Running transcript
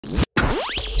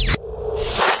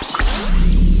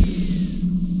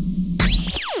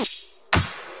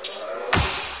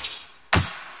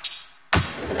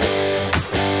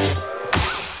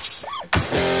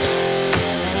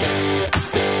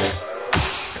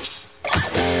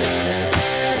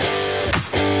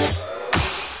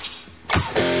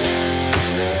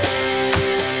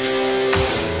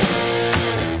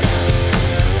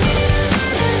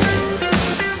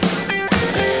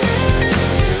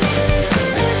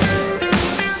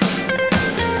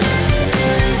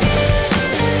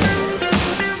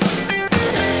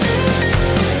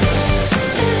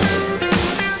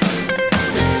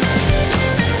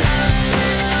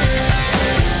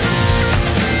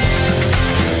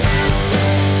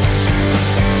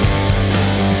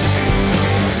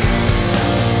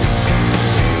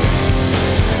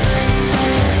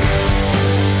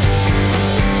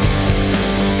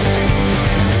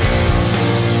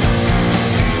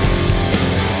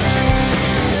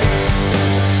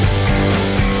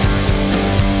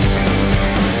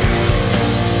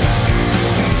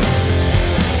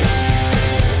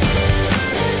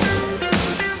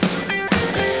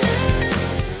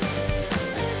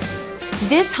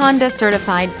This Honda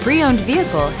certified pre-owned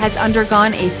vehicle has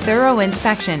undergone a thorough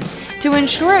inspection to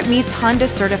ensure it meets Honda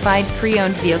certified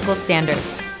pre-owned vehicle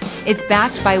standards. It's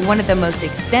backed by one of the most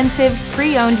extensive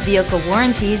pre-owned vehicle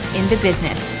warranties in the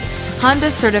business.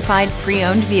 Honda certified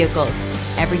pre-owned vehicles.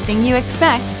 Everything you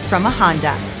expect from a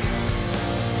Honda.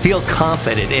 Feel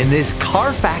confident in this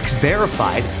CARFAX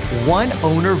verified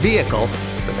one-owner vehicle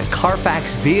with a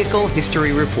CARFAX Vehicle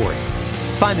History Report.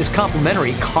 Find this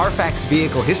complimentary CARFAX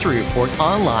Vehicle History Report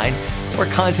online or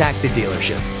contact the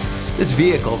dealership. This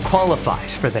vehicle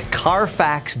qualifies for the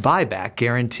CARFAX Buyback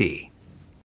Guarantee.